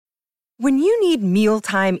When you need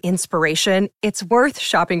mealtime inspiration, it's worth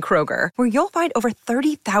shopping Kroger, where you'll find over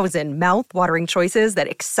 30,000 mouth-watering choices that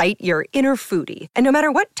excite your inner foodie. And no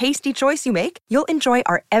matter what tasty choice you make, you'll enjoy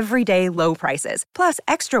our everyday low prices, plus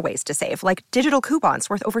extra ways to save, like digital coupons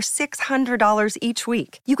worth over $600 each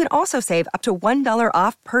week. You can also save up to $1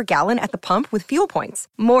 off per gallon at the pump with fuel points.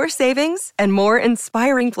 More savings and more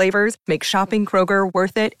inspiring flavors make shopping Kroger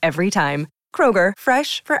worth it every time. Kroger,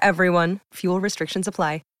 fresh for everyone. Fuel restrictions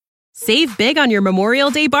apply. Save big on your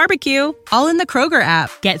Memorial Day barbecue, all in the Kroger app.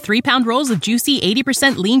 Get 3-pound rolls of juicy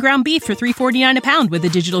 80% lean ground beef for $3.49 a pound with a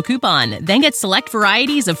digital coupon. Then get select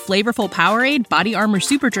varieties of flavorful Powerade, Body Armor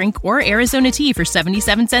Super Drink, or Arizona tea for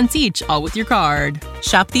 77 cents each, all with your card.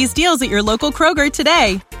 Shop these deals at your local Kroger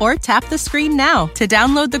today, or tap the screen now to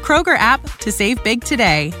download the Kroger app to save big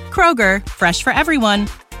today. Kroger, fresh for everyone.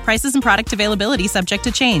 Prices and product availability subject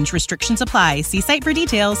to change. Restrictions apply. See site for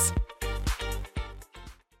details.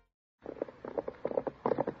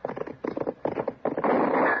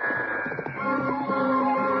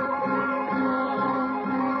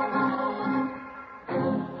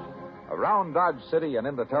 Around Dodge City and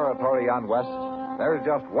in the territory on West, there's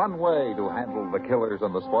just one way to handle the killers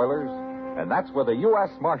and the spoilers, and that's with a U.S.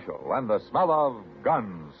 Marshal and the smell of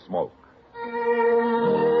Gunsmoke.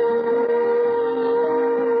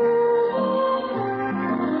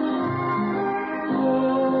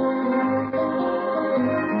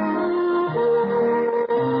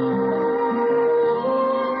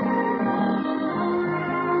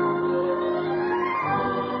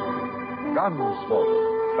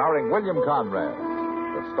 Gunsmoke, starring William Conrad,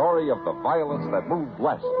 the story of the violence that moved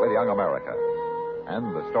west with young America,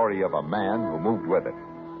 and the story of a man who moved with it.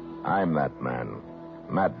 I'm that man,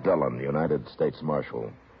 Matt Dillon, United States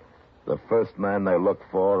Marshal. The first man they look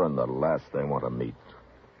for and the last they want to meet.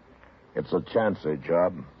 It's a chancy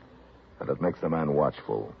job, and it makes a man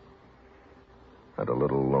watchful and a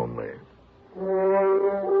little lonely.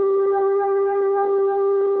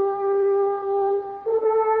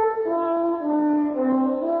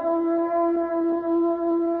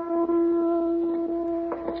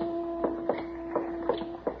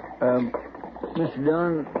 Mr.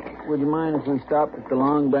 Dillon, would you mind if we stopped at the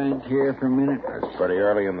Long Branch here for a minute? It's pretty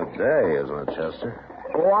early in the day, isn't it, Chester?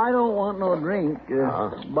 Oh, I don't want no drink.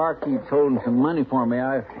 Barkeep's holding some money for me.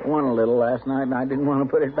 I won a little last night, and I didn't want to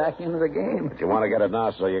put it back into the game. But you want to get it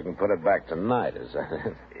now so you can put it back tonight, is that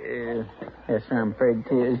it? Yes, sir, I'm afraid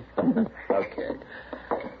it is. Okay.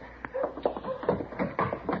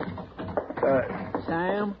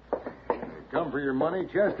 Sam? Come for your money,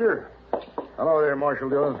 Chester? Hello there, Marshal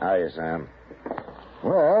Dillon. Hiya, Sam.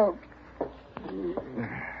 Well,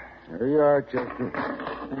 there you are, Chester.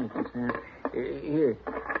 Thank you, Sam. Here,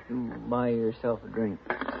 you buy yourself a drink.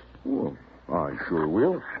 Well, I sure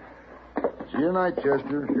will. See you tonight,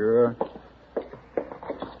 Chester. Sure.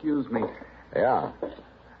 Excuse me. Yeah.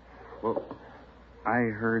 Well, I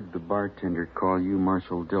heard the bartender call you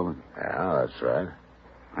Marshal Dillon. Yeah, that's right.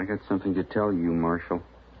 I got something to tell you, Marshal.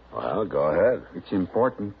 Well, go ahead. It's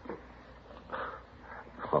important.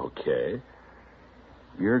 Okay.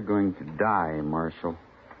 You're going to die, Marshal.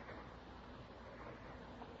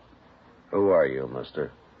 Who are you,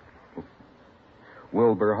 mister?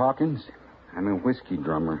 Wilbur Hawkins. I'm a whiskey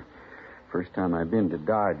drummer. First time I've been to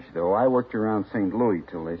Dodge, though. I worked around St. Louis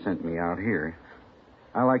till they sent me out here.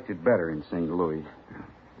 I liked it better in St. Louis.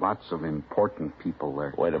 Lots of important people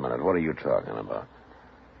there. Wait a minute. What are you talking about?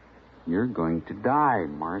 You're going to die,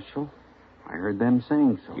 Marshal. I heard them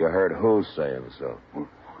saying so. You heard who saying so? Well,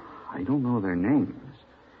 I don't know their names.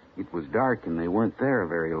 It was dark and they weren't there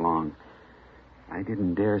very long. I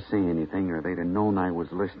didn't dare say anything or they'd have known I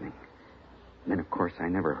was listening. Then, of course, I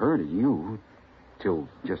never heard of you. Till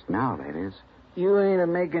just now, that is. You ain't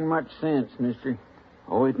making much sense, mister.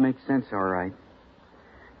 Oh, it makes sense, all right.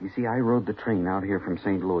 You see, I rode the train out here from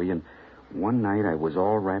St. Louis, and one night I was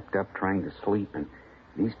all wrapped up trying to sleep, and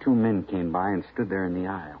these two men came by and stood there in the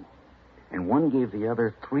aisle. And one gave the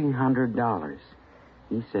other $300.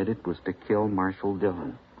 He said it was to kill Marshal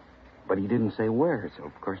Dillon. But he didn't say where, so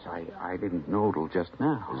of course I didn't know till just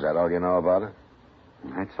now. Is that all you know about it?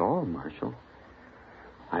 That's all, Marshal.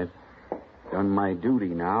 I've done my duty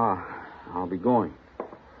now. I'll be going.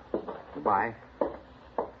 Goodbye.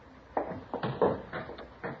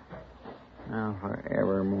 Now,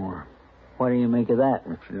 forevermore. What do you make of that,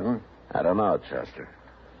 Mr. Dillon? I don't know, Chester.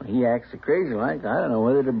 He acts so crazy like. I don't know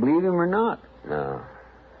whether to believe him or not. No.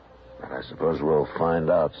 But I suppose we'll find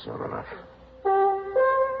out soon enough.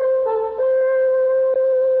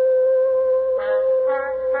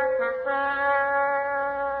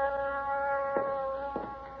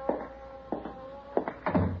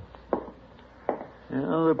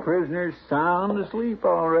 Well, the prisoner's sound asleep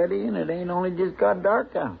already, and it ain't only just got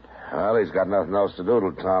dark out. Well, he's got nothing else to do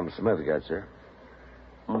till Tom Smith gets here.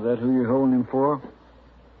 Oh, is that who you're holding him for?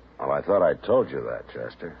 Well, I thought I told you that,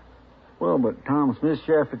 Chester. Well, but Tom Smith's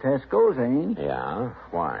sheriff of Tascosa, ain't he? Yeah?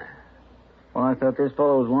 Why? Well, I thought this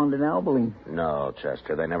fellow was wanted in Abilene. No,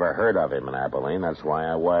 Chester. They never heard of him in Abilene. That's why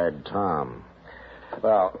I wired Tom.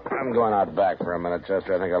 Well, I'm going out back for a minute,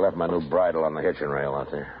 Chester. I think I left my new bridle on the hitching rail out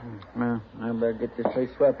there. Well, I better get this place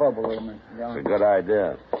swept up a little bit. It's a good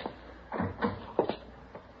idea.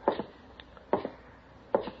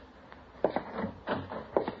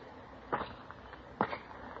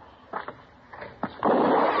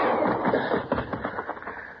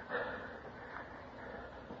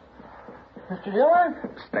 Mr. Dillon?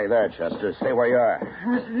 Stay there, Chester. Stay where you are.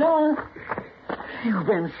 Mr. Dillon, you've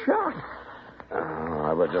been shot. Oh,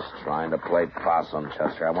 I was just trying to play possum,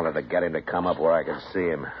 Chester. I wanted to get him to come up where I could see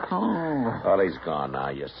him. Oh. Well, he's gone now.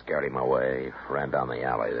 You scared him away. Ran down the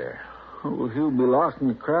alley there. Oh, well, he'll be lost in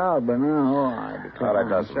the crowd by now. Oh, I declare. Well, that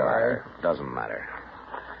doesn't matter. Doesn't matter.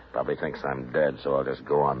 Probably thinks I'm dead, so I'll just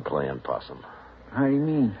go on playing possum. How do you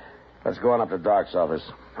mean? Let's go on up to Doc's office.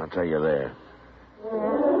 I'll tell you there.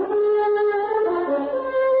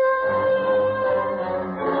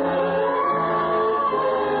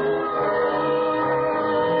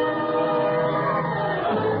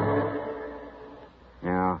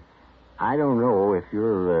 Now, I don't know if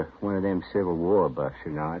you're one of them Civil War buffs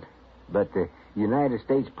or not, but the United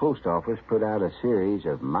States Post Office put out a series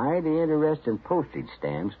of mighty interesting postage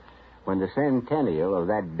stamps when the centennial of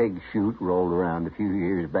that big shoot rolled around a few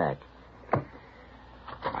years back.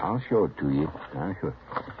 I'll show it to you. I'll show it.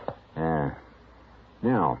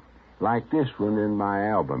 Now, like this one in my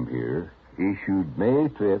album here, issued May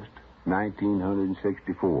 5th,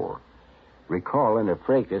 1964, recalling a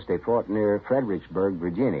fracas they fought near Fredericksburg,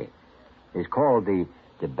 Virginia. It's called the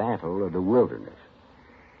Battle of the Wilderness.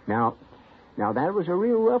 Now, that was a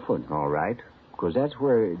real rough one, all right, because that's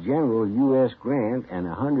where General U.S. Grant and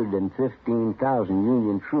 115,000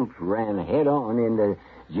 Union troops ran head-on into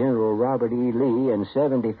General Robert E. Lee and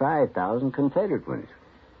 75,000 Confederate ones.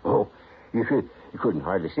 Oh, you couldn't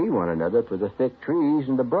hardly see one another for the thick trees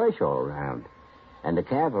and the brush all around. And the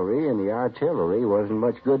cavalry and the artillery wasn't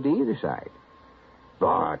much good to either side.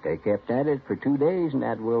 But they kept at it for 2 days in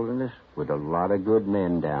that wilderness with a lot of good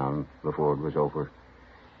men down before it was over.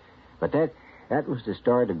 But that was the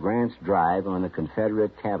start of Grant's drive on the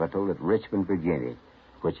Confederate capital at Richmond, Virginia,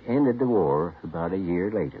 which ended the war about a year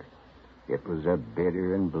later. It was a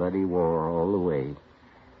bitter and bloody war all the way,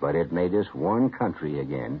 but it made us one country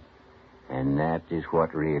again, and that is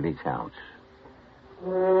what really counts.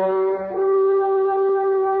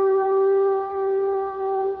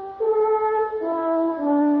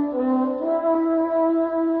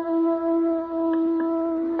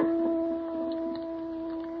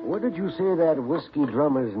 What did you say that whiskey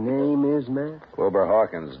drummer's name is, Matt? Wilbur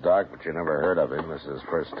Hawkins, Doc, but you never heard of him. This is his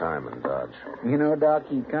first time in Dodge. You know, Doc,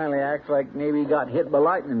 he kind of acts like maybe he got hit by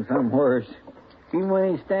lightning somewhere. Even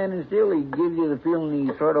when he's standing still, he gives you the feeling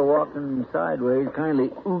he's sort of walking sideways, kind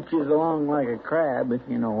of ooches along like a crab, if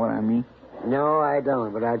you know what I mean. No, I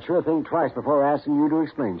don't, but I'd sure think twice before asking you to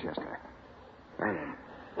explain, Chester.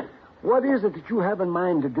 What is it that you have in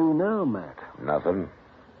mind to do now, Matt? Nothing.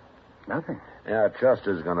 Nothing? Yeah,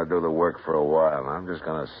 Chester's going to do the work for a while. I'm just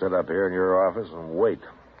going to sit up here in your office and wait.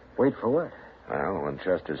 Wait for what? Well, when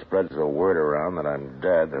Chester spreads the word around that I'm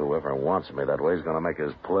dead, whoever wants me that way is going to make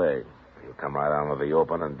his play. He'll come right out into the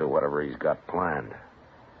open and do whatever he's got planned.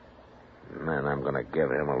 And then I'm going to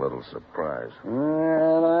give him a little surprise.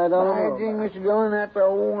 Well, I don't know. I think, Mr. Dillon, that's a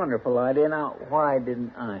wonderful idea. Now, why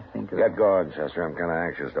didn't I think of that? Get going, Chester. I'm kind of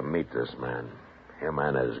anxious to meet this man. Him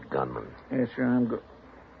and his gunman. Yes, sir, I'm good.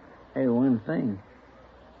 Hey, one thing.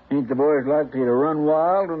 Ain't the boys likely to run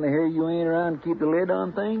wild when they hear you ain't around to keep the lid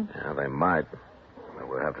on things? Yeah, they might. But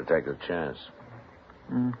we'll have to take the chance.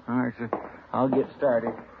 All right, sir. I'll get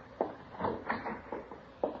started.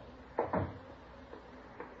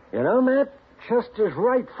 You know, Matt, Chester's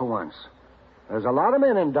right for once. There's a lot of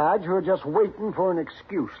men in Dodge who are just waiting for an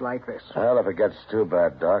excuse like this. Well, if it gets too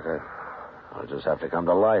bad, Doc, I'll just have to come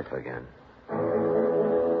to life again.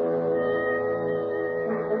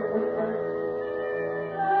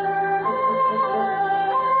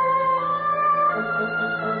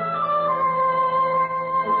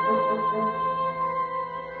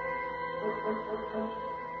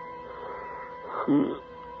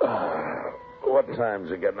 What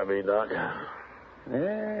time's it getting to be, Doc?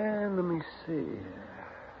 And let me see.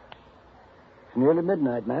 It's nearly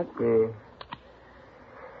midnight, Matt.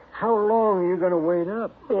 How long are you going to wait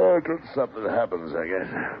up? Oh, till something happens, I guess.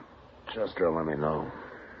 Chester, let me know.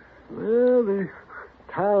 Well, the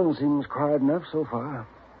town seems quiet enough so far.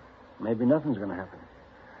 Maybe nothing's going to happen.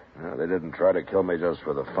 No, they didn't try to kill me just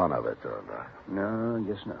for the fun of it, though, Doc. No, I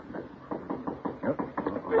guess not. Yep.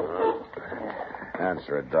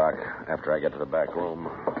 Answer it, Doc, after I get to the back room.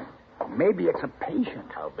 Maybe it's a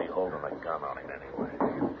patient. I'll be holding a gun on him anyway.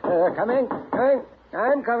 Come in.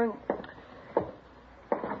 I'm coming.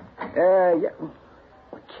 Yeah.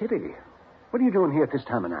 Kitty, what are you doing here at this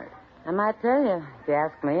time of night? I might tell you if you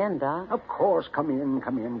ask me in, Doc. Of course. Come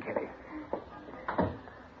in, Kitty.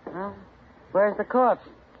 Well, where's the corpse?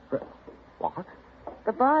 What?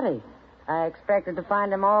 The body. I expected to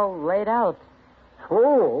find him all laid out.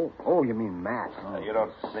 Oh, you mean Matt. Oh. You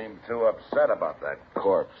don't seem too upset about that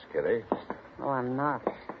corpse, Kitty. Oh, I'm not.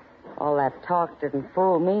 All that talk didn't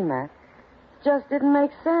fool me, Matt. It just didn't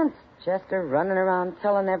make sense. Chester running around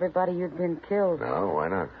telling everybody you'd been killed. No, why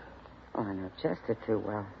not? Oh, I know Chester too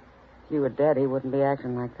well. If you were dead, he wouldn't be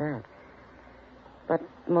acting like that. But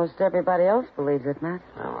most everybody else believes it, Matt.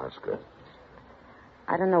 Oh, that's good.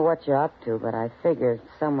 I don't know what you're up to, but I figure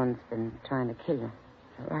someone's been trying to kill you. Is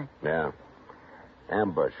that right? Yeah.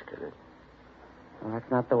 Ambush, Kitty. Well, that's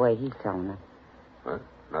not the way he's telling it. What?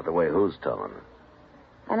 Not the way who's telling it?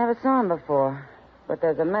 I never saw him before, but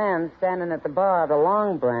there's a man standing at the bar of the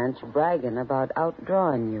Long Branch bragging about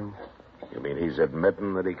outdrawing you. You mean he's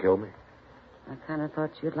admitting that he killed me? I kind of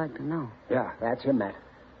thought you'd like to know. Yeah, that's him, Matt.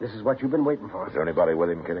 This is what you've been waiting for. Is there anybody with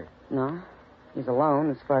him, Kitty? No, he's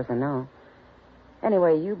alone, as far as I know.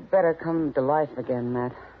 Anyway, you better come to life again,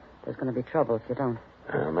 Matt. There's going to be trouble if you don't.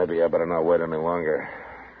 Maybe I better not wait any longer.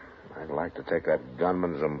 I'd like to take that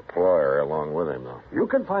gunman's employer along with him, though. You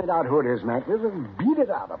can find out who it is, Matt. We'll just beat it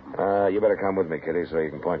out of him. You better come with me, Kitty, so you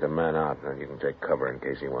can point the man out. Then you can take cover in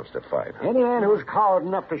case he wants to fight. Any man who's coward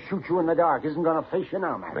enough to shoot you in the dark isn't going to face you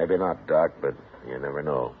now, Matt. Maybe not, Doc, but you never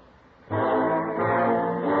know.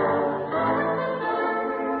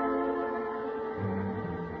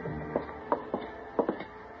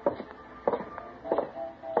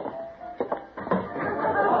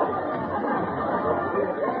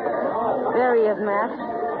 There he is, Matt.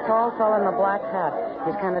 Tall fellow in the black hat.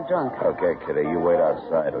 He's kind of drunk. Okay, Kitty, you wait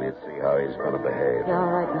outside till you see how he's going to behave. Yeah,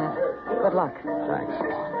 all right, Matt. Good luck. Thanks.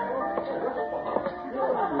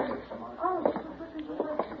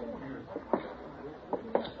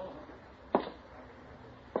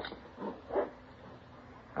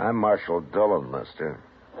 I'm Marshal Dillon, mister.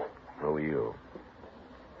 Who are you?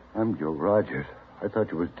 I'm Joe Rogers. I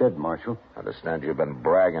thought you was dead, Marshal. I understand you've been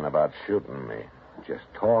bragging about shooting me. Just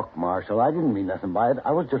talk, Marshal. I didn't mean nothing by it.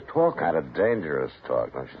 I was just talking. Kind of dangerous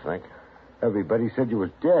talk, don't you think? Everybody said you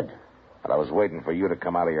was dead. But I was waiting for you to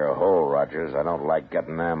come out of your hole, Rogers. I don't like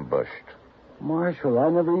getting ambushed. Marshal,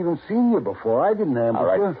 I never even seen you before. I didn't ambush All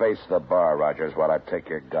right, you. face the bar, Rogers, while I take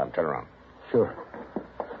your gun. Turn around. Sure.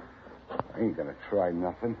 I ain't gonna try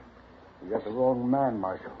nothing. You got the wrong man,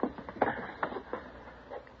 Marshal.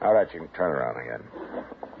 All right, you can turn around again.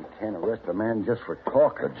 You can't arrest a man just for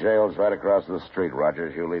talking. The jail's right across the street,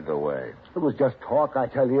 Rogers. You lead the way. It was just talk, I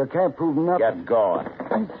tell you. You can't prove nothing. Get going.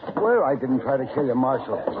 I swear I didn't try to kill you,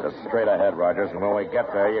 Marshal. Just straight ahead, Rogers, and when we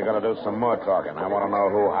get there, you're going to do some more talking. I want to know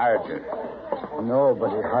who hired you.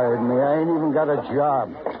 Nobody hired me. I ain't even got a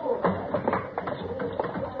job.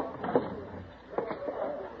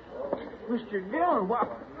 Mr. Dillon,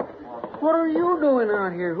 what are you doing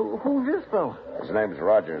out here? Who's this fellow? His name's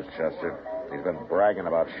Rogers, Chester. He's been bragging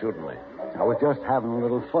about shooting me. I was just having a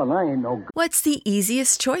little fun. I ain't no... What's the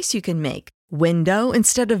easiest choice you can make? Window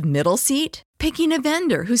instead of middle seat? Picking a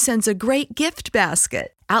vendor who sends a great gift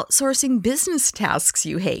basket? Outsourcing business tasks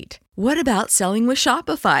you hate? What about selling with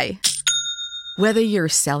Shopify? Whether you're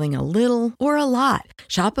selling a little or a lot,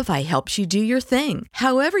 Shopify helps you do your thing,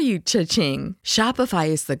 however you cha-ching. Shopify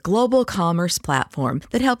is the global commerce platform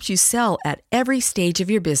that helps you sell at every stage of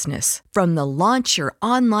your business. From the launch your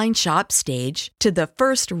online shop stage to the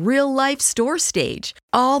first real-life store stage,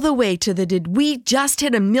 all the way to the did we just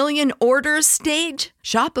hit 1 million orders stage.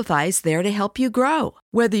 Shopify's there to help you grow.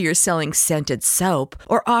 Whether you're selling scented soap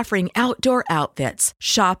or offering outdoor outfits,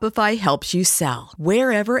 Shopify helps you sell.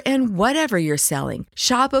 Wherever and whatever you're selling,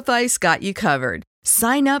 Shopify's got you covered.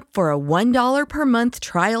 Sign up for a $1 per month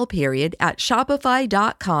trial period at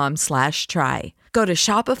shopify.com/try. Go to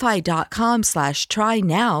shopify.com/try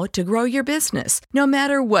now to grow your business, no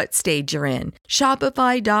matter what stage you're in.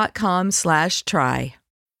 Shopify.com/try.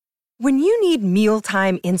 When you need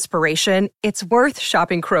mealtime inspiration, it's worth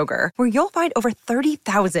shopping Kroger, where you'll find over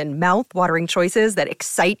 30,000 mouth-watering choices that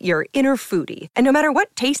excite your inner foodie. And no matter what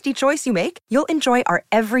tasty choice you make, you'll enjoy our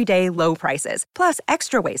everyday low prices, plus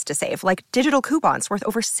extra ways to save, like digital coupons worth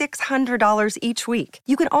over $600 each week.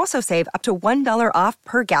 You can also save up to $1 off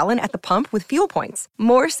per gallon at the pump with fuel points.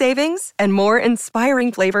 More savings and more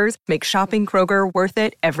inspiring flavors make shopping Kroger worth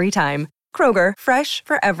it every time. Kroger, fresh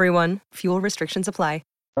for everyone. Fuel restrictions apply.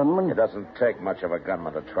 It doesn't take much of a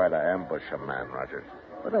gunman to try to ambush a man, Rogers.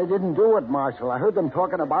 But I didn't do it, Marshal. I heard them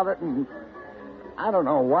talking about it, and I don't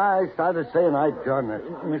know why I started saying I'd done it.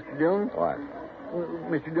 Mr. Dillon? What?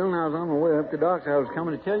 Mr. Dillon, I was on my way up to Doc's. I was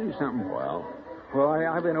coming to tell you something. Well? Well,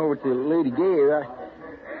 I've been over to Lady Gay.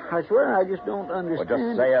 I swear I just don't understand. Well,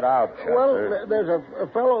 just say it out, Chester. Well, there's a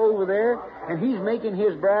fellow over there, and he's making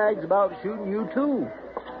his brags about shooting you, too.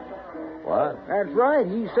 What? That's right.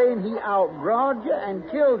 He's saying he outdrawed you and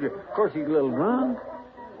killed you. Of course, he's a little drunk.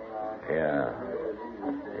 Yeah.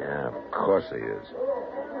 Yeah, of course he is.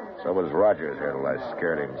 So was Rogers here till I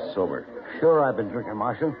scared him sober. Sure, I've been drinking,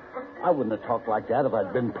 Marshal. I wouldn't have talked like that if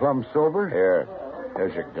I'd been plumb sober.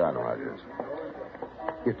 Here's your gun, Rogers.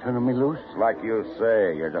 You turning me loose? It's like you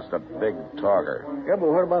say, you're just a big talker. Yeah, but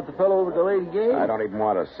what about the fellow over to Lady Gay? I don't even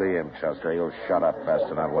want to see him, Chester. He'll shut up fast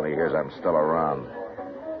enough when he hears I'm still around.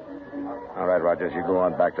 All right, Rogers, you go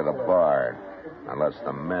on back to the bar. Unless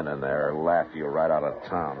the men in there laugh you right out of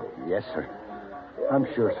town. Yes, sir. I'm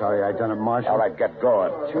sure sorry I done it, Marshal. All right, get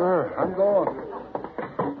going. Sure, I'm going.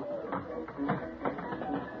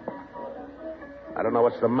 I don't know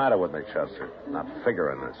what's the matter with me, Chester. Not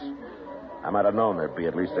figuring this. I might have known there'd be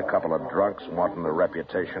at least a couple of drunks wanting the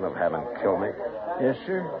reputation of having killed me. Yes,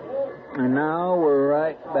 sir. And now we're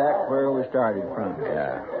right back where we started from.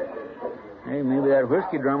 Yeah. Hey, maybe that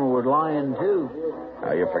whiskey drummer was lying, too.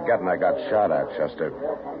 Now, you're forgetting I got shot at, Chester.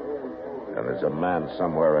 And there's a man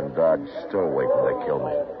somewhere in Dodge still waiting to kill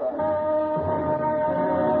me.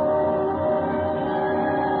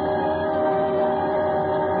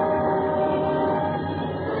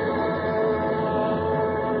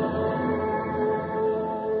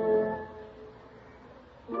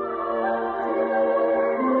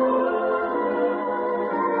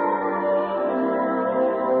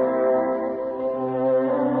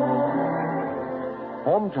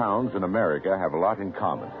 Hometowns in America have a lot in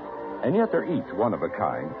common, and yet they're each one of a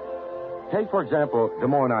kind. Take, for example, Des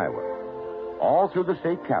Moines, Iowa. All through the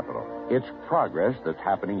state capital, it's progress that's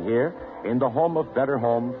happening here in the home of Better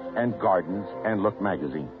Homes and Gardens and Look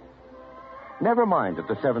magazine. Never mind that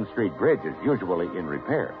the 7th Street Bridge is usually in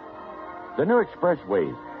repair. The new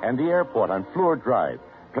expressways and the airport on Fleur Drive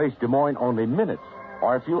place Des Moines only minutes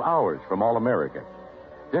or a few hours from all America.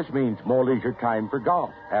 This means more leisure time for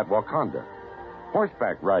golf at Wakanda,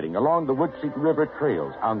 horseback riding along the Woodseek River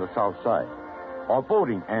trails on the south side, or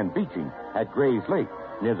boating and beaching at Gray's Lake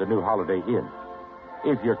near the new Holiday Inn.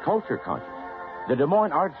 If you're culture conscious, the Des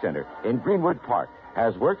Moines Arts Center in Greenwood Park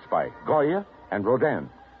has works by Goya and Rodin.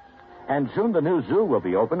 And soon the new zoo will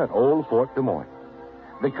be open at Old Fort Des Moines.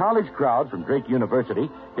 The college crowd from Drake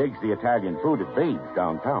University digs the Italian food at Babe's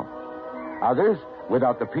downtown. Others,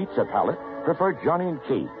 without the pizza palate, prefer Johnny and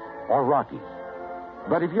Kate or Rocky's.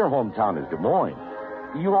 But if your hometown is Des Moines,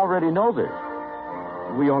 you already know this.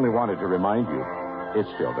 We only wanted to remind you it's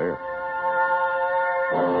still there.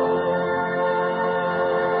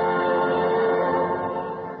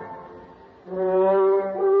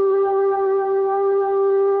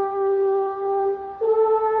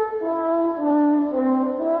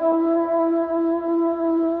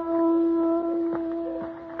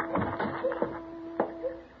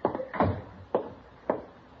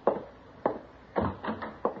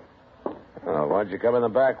 Why'd you come in the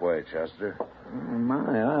back way, Chester?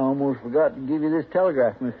 My, I almost forgot to give you this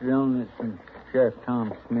telegraph, Mr. Dillon. It's from Sheriff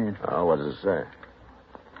Tom Smith. Oh, what does it say?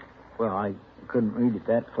 Well, I couldn't read it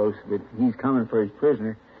that close, but he's coming for his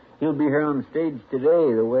prisoner. He'll be here on the stage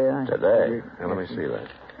today, the way I... Today? Now, let me see that.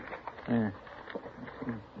 Yeah.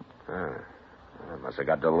 It must have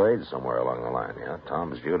got delayed somewhere along the line, yeah?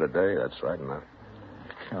 Tom's due today, that's right enough.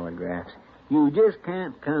 Telegraphs. You just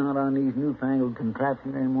can't count on these newfangled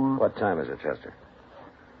contraptions anymore. What time is it, Chester?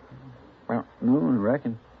 Well, noon, I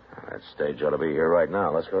reckon. That stage ought to be here right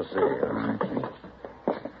now. Let's go see.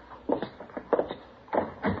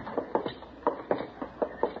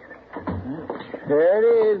 There it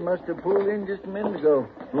is. Must have pulled in just a minute ago.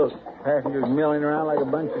 Look, passengers milling around like a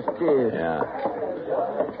bunch of steers. Yeah.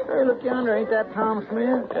 Hey, look yonder. Ain't that Tom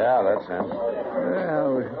Smith? Yeah, that's him.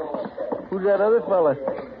 Well, who's that other fella?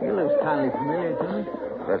 He looks kind of familiar to me.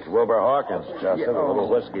 That's Wilbur Hawkins, Chester, the little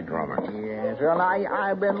whiskey drummer. Yes, well,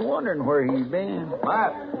 I've been wondering where he's been.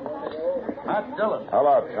 Matt, Matt Dillon.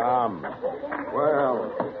 Hello, Tom.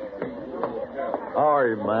 Well, how are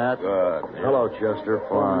you, Matt? Good. Hello, Chester.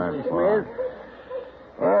 Fine. Smith?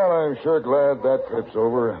 Well, I'm sure glad that trip's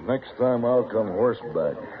over. Next time I'll come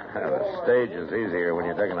horseback. The stage is easier when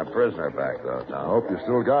you're taking a prisoner back, though, I Tom. hope you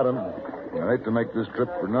still got him. I hate to make this trip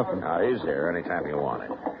for nothing. Now, he's here anytime you want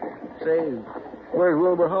him. Say, where's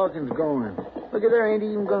Wilbur Hawkins going? Look at there, ain't he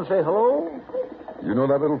even going to say hello? You know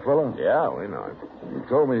that little fella? Yeah, we know him. He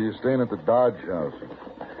told me he's staying at the Dodge House.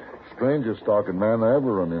 Strangest talking man I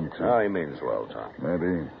ever run into. Oh, he means well, Tom.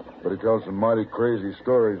 Maybe. But he tells some mighty crazy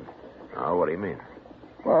stories. Oh, what do you mean?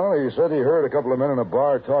 Well, he said he heard a couple of men in a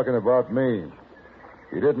bar talking about me.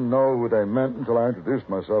 He didn't know who they meant until I introduced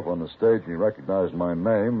myself on the stage, and he recognized my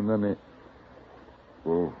name, and then he...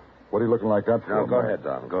 Well, what are you looking like that for? No, go ahead,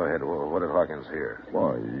 Tom. Go ahead. What did Hawkins hear?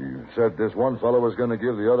 Well, he said this one fellow was going to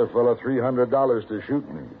give the other fellow $300 to shoot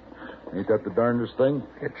me. Ain't that the darndest thing?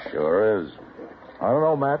 It sure is. I don't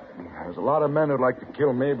know, Matt. There's a lot of men who'd like to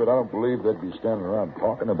kill me, but I don't believe they'd be standing around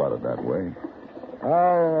talking about it that way.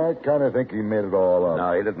 I kind of think he made it all up.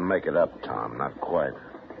 No, he didn't make it up, Tom. Not quite.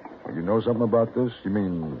 You know something about this? You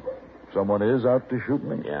mean someone is out to shoot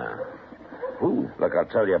me? Yeah. Who? Look, I'll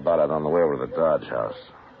tell you about it on the way over to the Dodge House.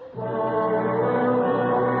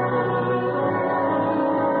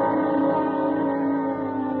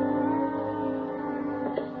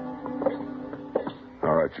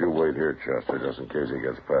 All right, you wait here, Chester, just in case he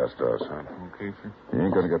gets past us, huh? Okay, sir. He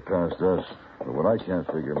ain't gonna get past us. But what I can't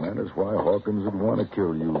figure, man, is why Hawkins would want to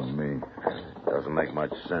kill you and me. Doesn't make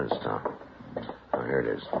much sense, Tom. Oh, here it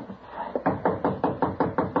is.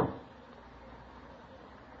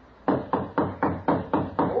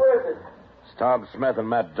 Who is it? It's Tom Smith and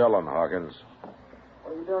Matt Dillon, Hawkins.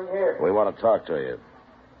 What are you doing here? We want to talk to you.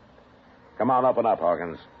 Come on, up and up,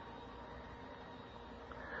 Hawkins.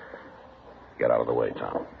 Get out of the way,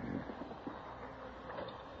 Tom.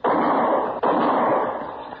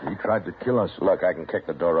 He tried to kill us. Look, I can kick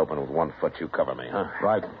the door open with 1 foot. You cover me, huh?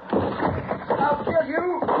 Right. I'll kill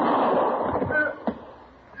you.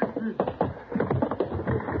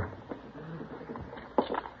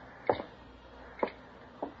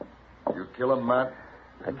 You kill him, Matt?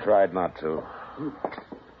 I tried not to.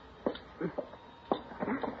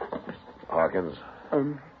 Hawkins,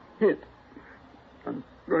 I'm hit. I'm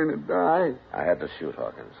going to die. I had to shoot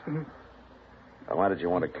Hawkins. Now, why did you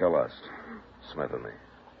want to kill us, Smith and me?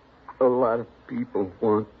 A lot of people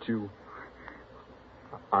want to.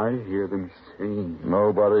 I hear them saying.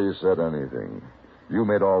 Nobody said anything. You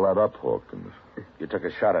made all that up, Hawkins. You took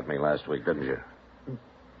a shot at me last week, didn't you?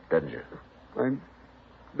 Didn't you? I'm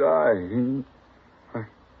dying. I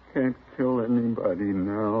can't kill anybody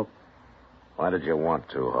now. Why did you want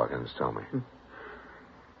to, Hawkins? Tell me.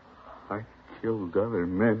 I killed other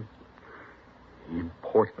men.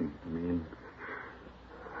 Important men.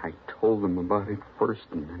 I told them about it first,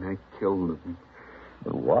 and then I killed them.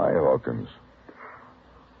 But why, Hawkins?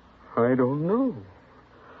 I don't know.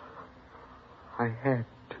 I had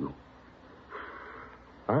to.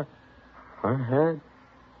 I had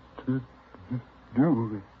to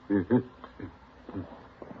do it.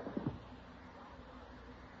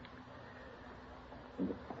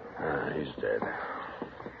 He's dead.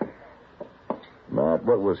 Matt,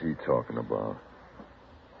 what was he talking about?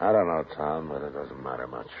 I don't know, Tom, but it doesn't matter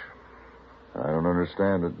much. I don't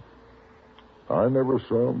understand it. I never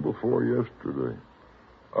saw him before yesterday.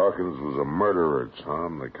 Hawkins was a murderer,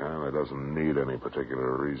 Tom, the kind that doesn't need any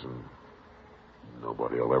particular reason.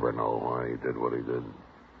 Nobody will ever know why he did what he did.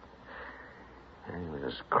 He was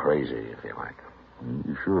just crazy, if you like.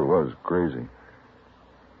 He sure was crazy.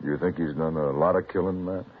 You think he's done a lot of killing,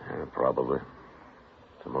 Matt? Yeah, probably.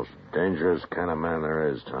 The most dangerous kind of man there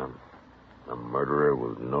is, Tom. A murderer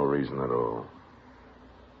with no reason at all.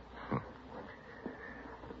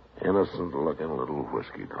 Innocent-looking little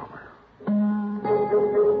whiskey drummer.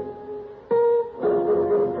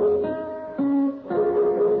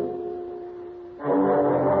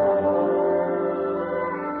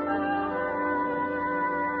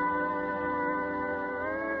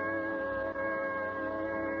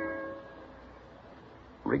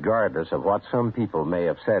 Regardless of what some people may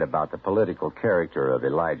have said about the political character of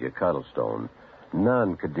Elijah Cuddlestone,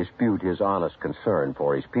 none could dispute his honest concern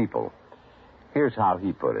for his people. Here's how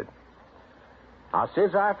he put it.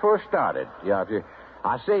 Since I first started,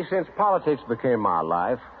 I say since politics became my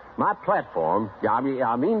life, my platform,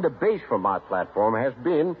 the base for my platform has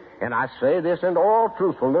been, and I say this in all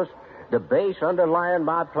truthfulness, the base underlying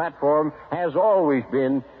my platform has always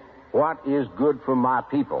been what is good for my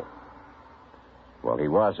people. Well, he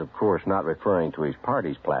was, of course, not referring to his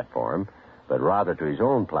party's platform, but rather to his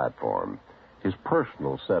own platform. his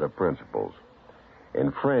personal set of principles.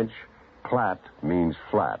 In French, plat means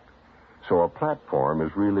flat, so a platform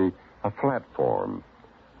is really a flatform.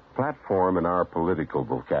 Platform in our political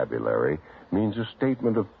vocabulary means a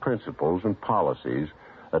statement of principles and policies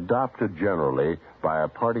adopted generally by a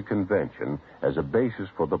party convention as a basis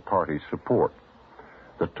for the party's support.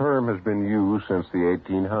 The term has been used since the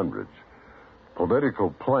 1800s.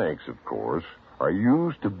 Political planks, of course, are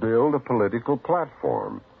used to build a political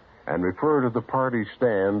platform and refer to the party's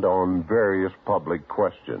stand on various public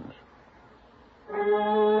questions.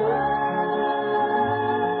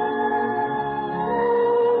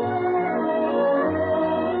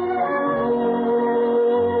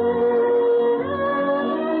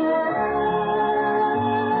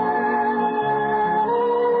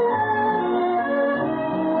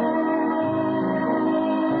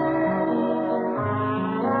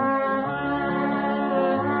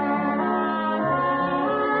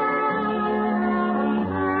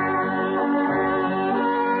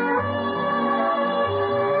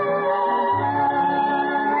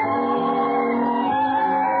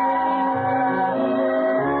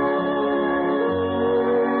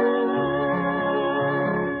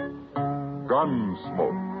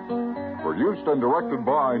 Gunsmoke, produced and directed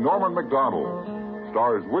by Norman Macdonald,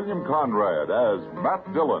 stars William Conrad as Matt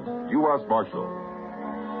Dillon, U.S. Marshal.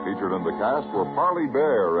 Featured in the cast were Parley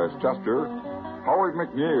Bear as Chester, Howard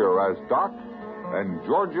McNear as Doc, and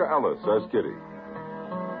Georgia Ellis as Kitty.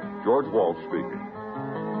 George Walsh speaking.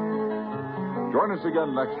 Join us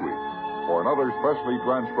again next week for another specially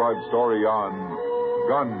transcribed story on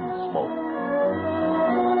Gunsmoke.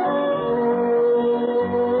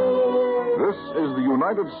 This is the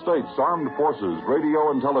United States Armed Forces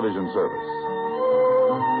Radio and Television Service.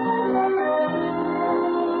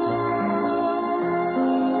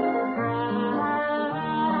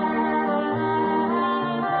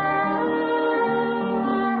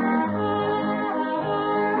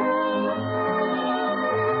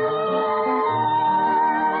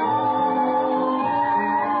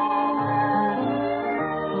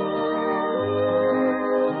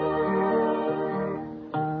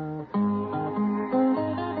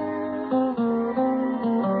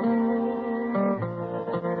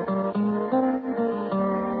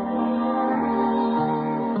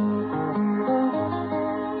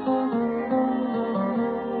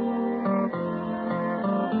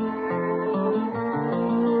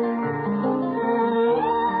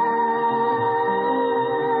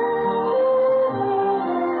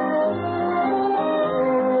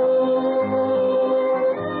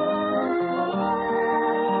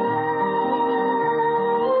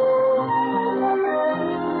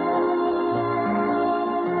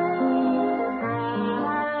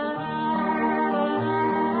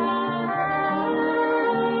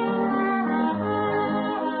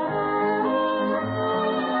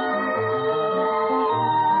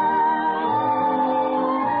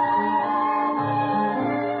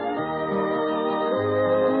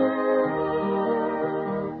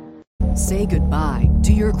 Say goodbye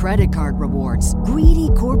to your credit card rewards. Greedy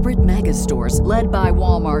corporate mega stores, led by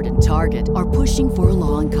Walmart and Target, are pushing for a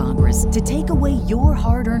law in Congress to take away your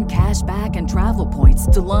hard-earned cash back and travel points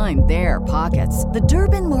to line their pockets. The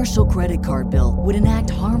Durbin-Marshall credit card bill would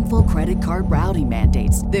enact harmful credit card routing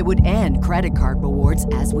mandates that would end credit card rewards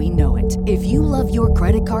as we know it. If you love your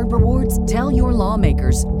credit card rewards, tell your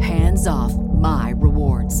lawmakers, hands off my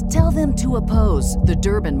rewards. Tell them to oppose the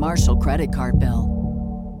Durbin-Marshall credit card bill.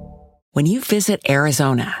 When you visit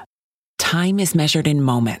Arizona, time is measured in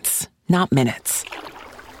moments, not minutes.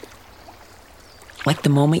 Like the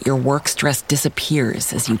moment your work stress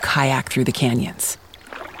disappears as you kayak through the canyons.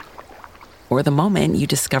 Or the moment you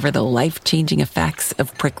discover the life-changing effects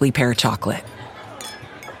of prickly pear chocolate.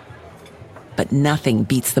 But nothing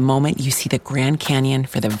beats the moment you see the Grand Canyon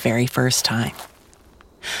for the very first time.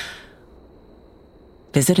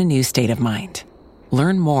 Visit a new state of mind.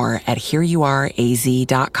 Learn more at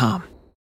hereyouareaz.com.